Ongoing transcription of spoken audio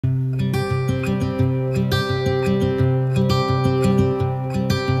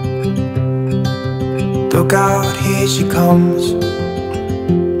Look out, here she comes,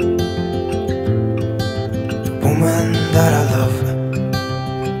 the woman that I love.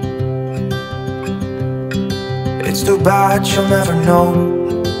 It's too bad she'll never know.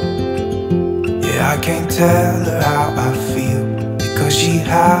 Yeah, I can't tell her how I feel, because she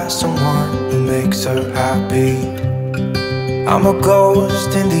has someone who makes her happy. I'm a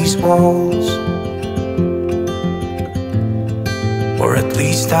ghost in these walls, or at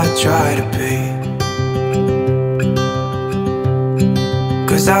least I try to be.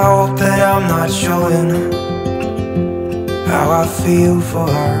 'Cause I hope that I'm not showing how I feel for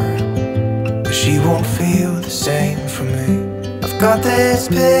her, but she won't feel the same for me. I've got this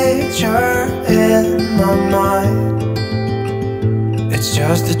picture in my mind. It's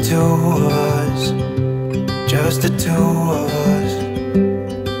just the two of us, just the two of us.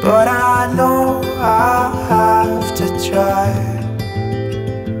 But I know I have to try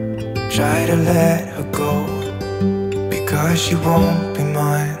to let her go, because she won't be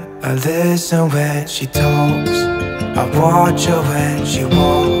mine. I listen when she talks, I watch her when she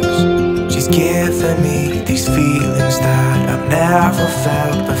walks. She's giving me these feelings that I've never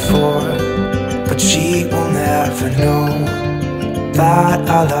felt before, but she will never know that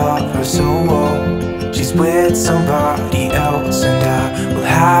I love her so well. She's with somebody else and I will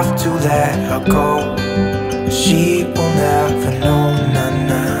have to let her go. She will never know,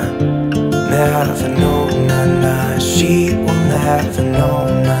 na-na, never know, na-na. She will never know,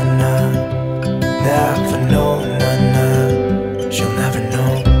 na-na, never know, na-na. She'll never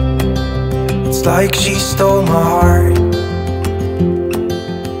know. It's like she stole my heart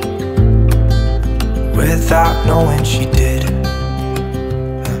without knowing she did.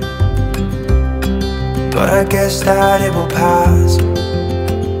 But I guess that it will pass.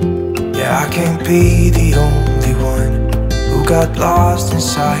 Yeah, I can't be the only one who got lost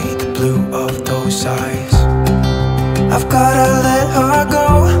inside the blue of those eyes. I've gotta let her go,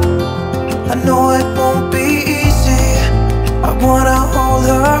 I know it won't be easy. I wanna hold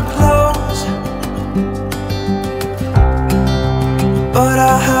her close, but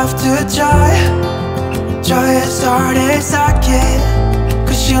I have to try as hard as I can,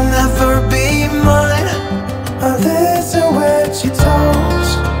 'cause she'll never be mine. I listen when she talks,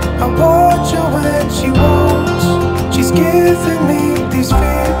 I watch her when she walks. She's giving me these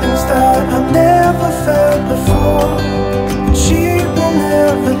feelings that I've never felt before. She will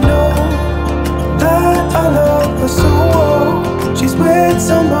never know that I love her so well. She's with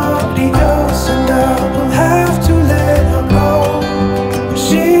somebody else and I will have to let her go.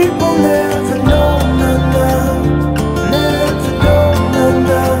 She will never know, na-na, never know,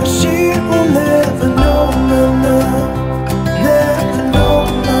 na-na. She will never know, na-na, never know,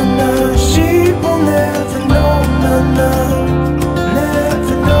 na-na. She will never know, na-na,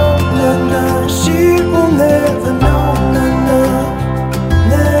 never know, na-na. She will never know, na-na,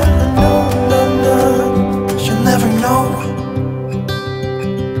 never know, na-na. She'll never know.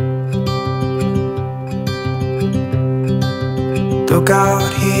 Look out,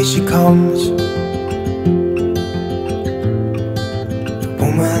 here she comes, the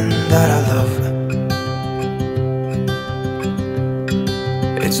woman that I love.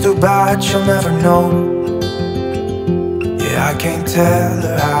 It's too bad she'll never know. Yeah, I can't tell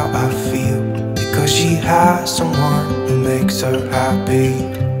her how I feel, because she has someone who makes her happy.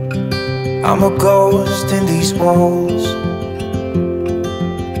 I'm a ghost in these walls,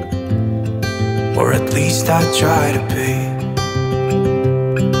 or at least I try to be.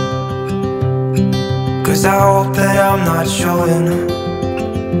 'Cause I hope that I'm not showing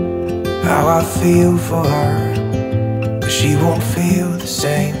how I feel for her, but she won't feel the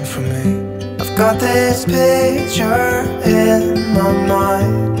same for me. I've got this picture in my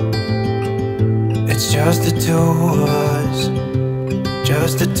mind. It's just the two of us,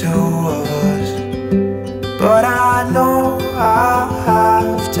 just the two of us. But I know I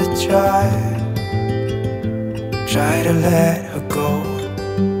have to try to let her go,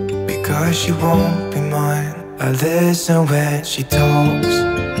 because she won't be mine. I listen when she talks,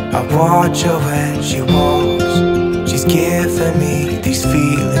 I watch her when she walks. She's giving me these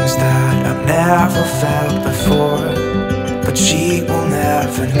feelings that I've never felt before, but she will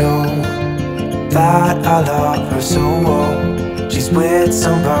never know that I love her so well. She's with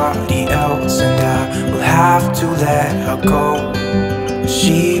somebody else and I will have to let her go.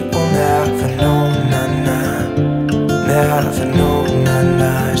 She will never know, na-na, never know,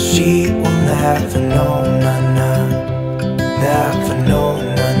 na-na. She will never know, na-na, never know,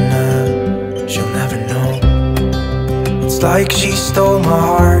 na-na. She'll never know. It's like she stole my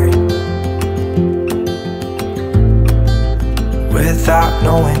heart without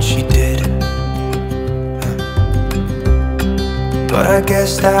knowing she did. but I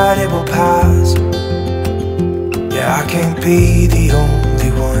guess that it will pass. Yeah, I can't be the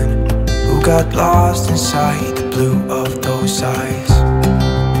only one who got lost inside the blue of those eyes.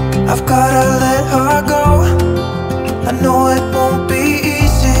 I've gotta let her go. I know it won't be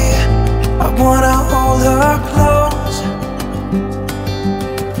easy. I wanna hold her close,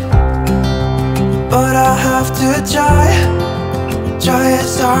 but I have to try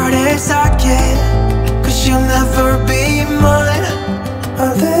as hard as I can, 'cause she'll never be mine. I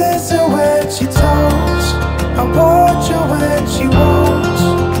listen when she talks, I watch her when she walks.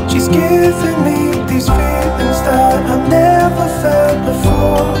 She's giving me these feelings that I've never felt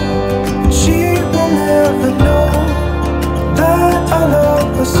before. She will never know that I love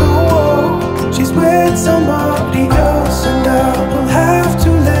her so well. She's with somebody else and I will have to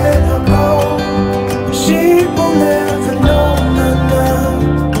let her go. She will never know, na-na,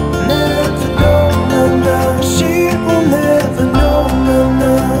 never know, na-na. She will never know,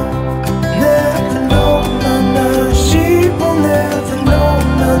 na-na, never know, na-na. She will never know,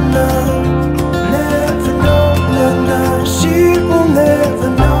 na-na, never know, na-na. She will never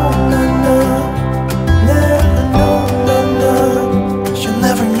know, na-na, never know, na-na. She'll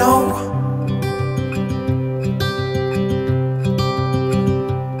never know.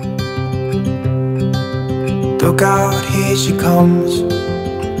 Look out, here she comes,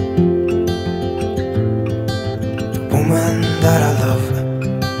 the woman that I love.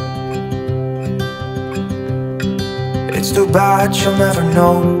 It's too bad she'll never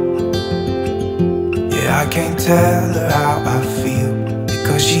know. Yeah, I can't tell her how I feel,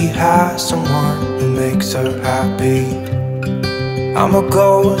 because she has someone who makes her happy. I'm a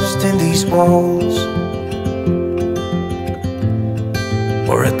ghost in these walls,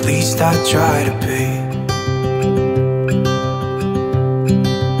 or at least I try to be.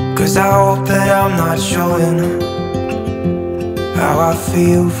 'Cause I hope that I'm not showing how I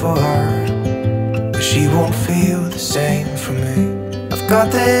feel for her, but she won't feel the same for me. I've got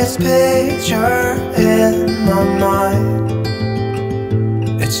this picture in my mind.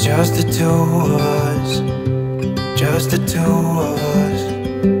 It's just the two of us, just the two of us.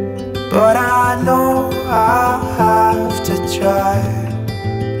 But I know I have to try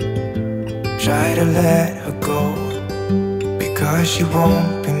to let her go, because she won't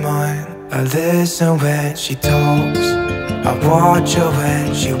be mine. I listen when she talks, I watch her when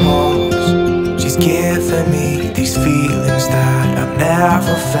she walks. She's giving me these feelings that I've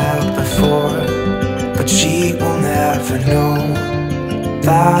never felt before, but she will never know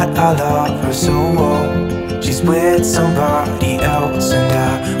that I love her so well. She's with somebody else and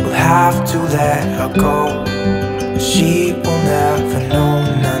I will have to let her go. She will never know,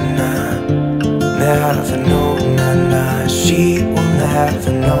 na-na, never know, na-na. She will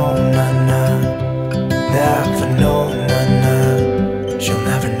never know, na-na, never know, na-na. She'll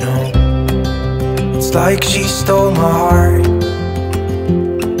never know. It's like she stole my heart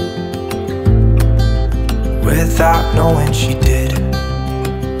without knowing she did.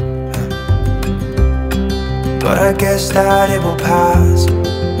 But I guess that it will pass.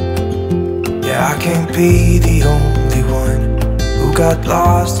 Yeah, I can't be the only one who got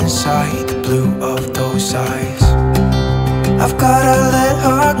lost inside the blue of those eyes. I've gotta let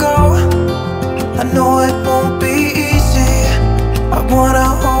her go. I know it won't be easy. I wanna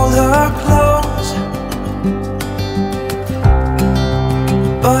hold her close,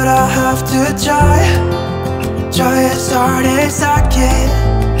 but I have to try as hard as I can,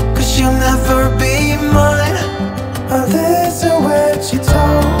 'cause she'll never be mine. I listen when she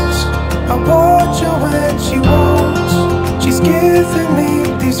talks, I watch her when she walks. She's giving me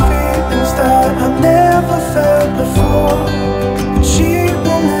these feelings that I've never felt before. She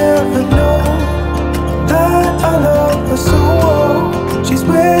will never know that I love her so well. She's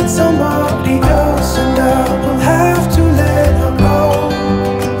with somebody else and I will have to let her go.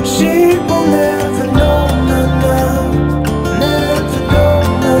 She will never know, na-na, never know,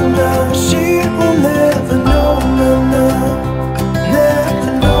 na-na. She will never know, na-na,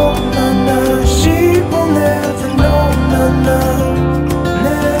 never know, na-na. She will never know, na-na,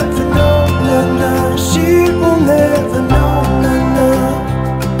 never know, na-na. She will never know, na-na.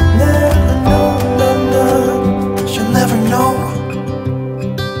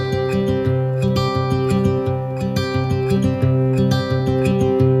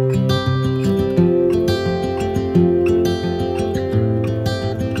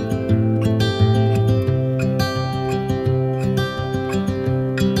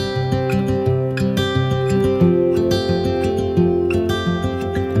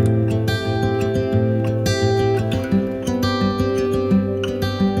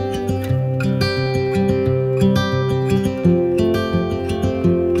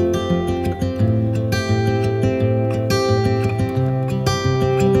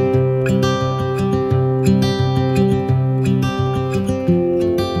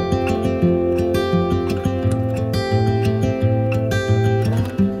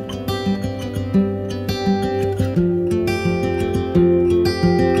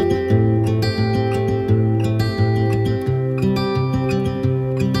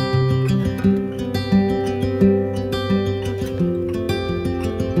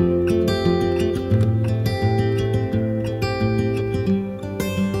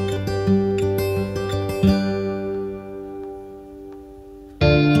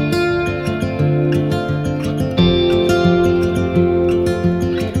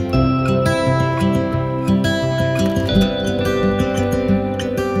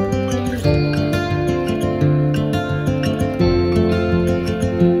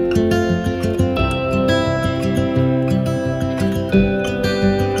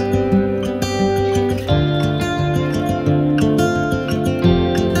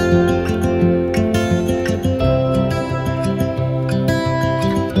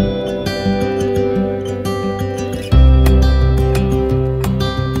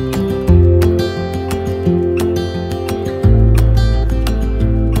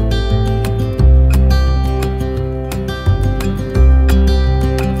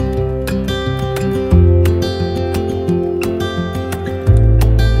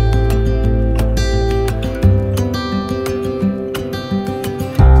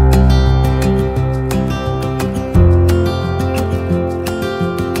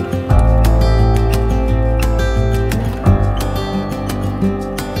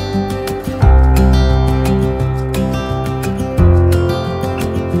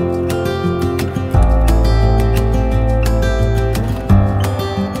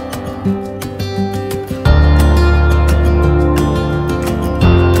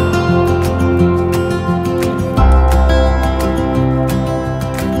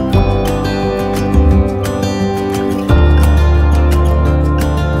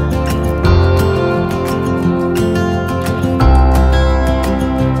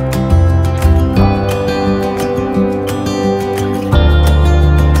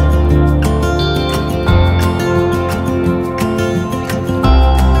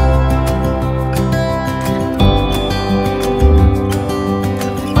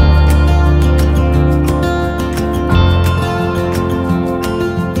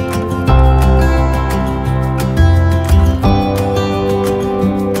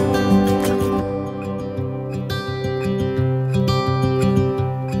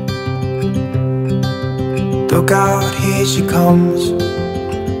 Look out, here she comes,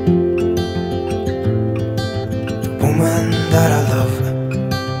 the woman that I love.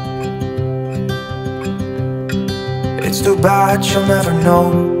 It's too bad she'll never know.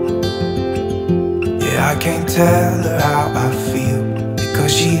 Yeah, I can't tell her how I feel,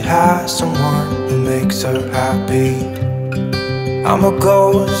 because she has someone who makes her happy. I'm a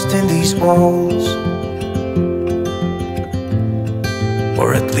ghost in these walls,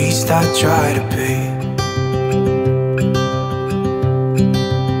 or at least I try to be.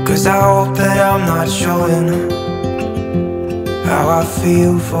 'Cause I hope that I'm not showing how I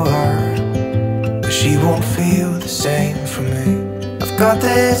feel for her, but she won't feel the same for me. I've got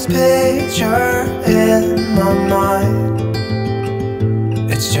this picture in my mind.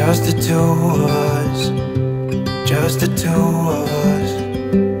 It's just the two of us, just the two of us.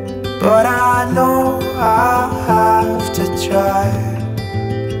 But I know I have to try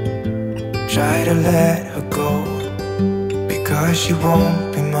to let her go, because she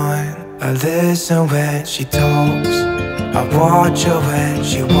won't be mine. I listen when she talks, I watch her when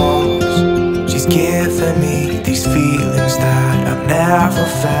she walks. She's giving me these feelings that I've never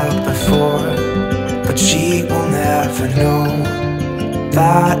felt before, but she will never know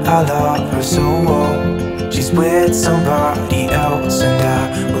that I love her so well. She's with somebody else and I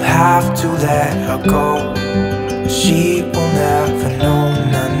will have to let her go. She will never know,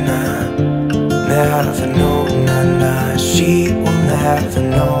 na-na, never know, na-na. She will never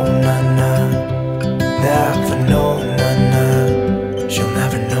know, na-na, never know, na-na. She'll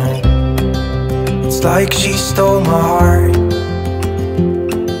never know. It's like she stole my heart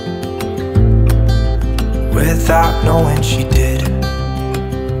without knowing she did.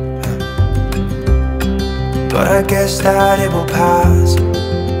 But I guess that it will pass.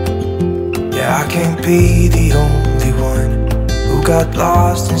 Yeah, I can't be the only one who got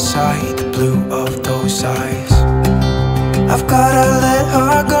lost inside the blue of those eyes. I've gotta let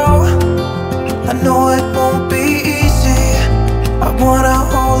her go, I know it won't be easy. I wanna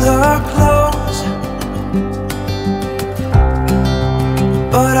hold her close,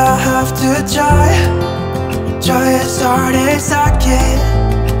 but I have to try as hard as I can,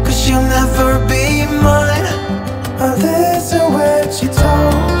 'cause she'll never be mine. I listen when she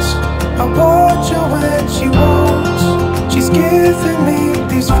talks, I watch her when she walks. She's giving me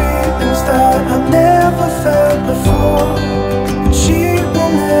these feelings that I've never felt before. She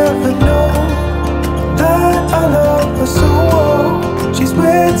will never know that I love her so well. She's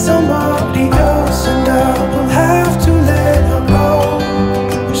with somebody else and I will have to let her go.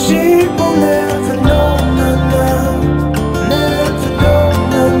 She will never know, na-na, never know,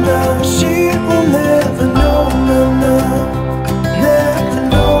 na-na. She will never know, na-na, never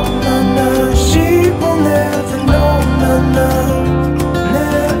know, na-na. She will never know, na-na,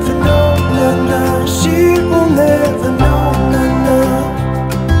 never know, na-na. She will never know, na-na,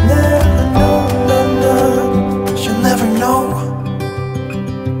 never know, na-na. She'll never know.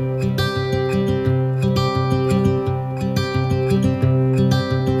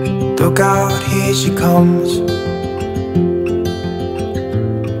 Look out, here she comes,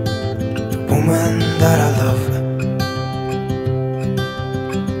 the woman that I love.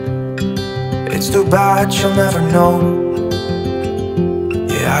 It's too bad she'll never know.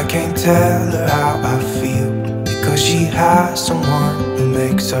 Yeah, I can't tell her how I feel, because she has someone who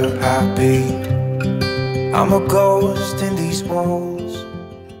makes her happy. I'm a ghost in these walls.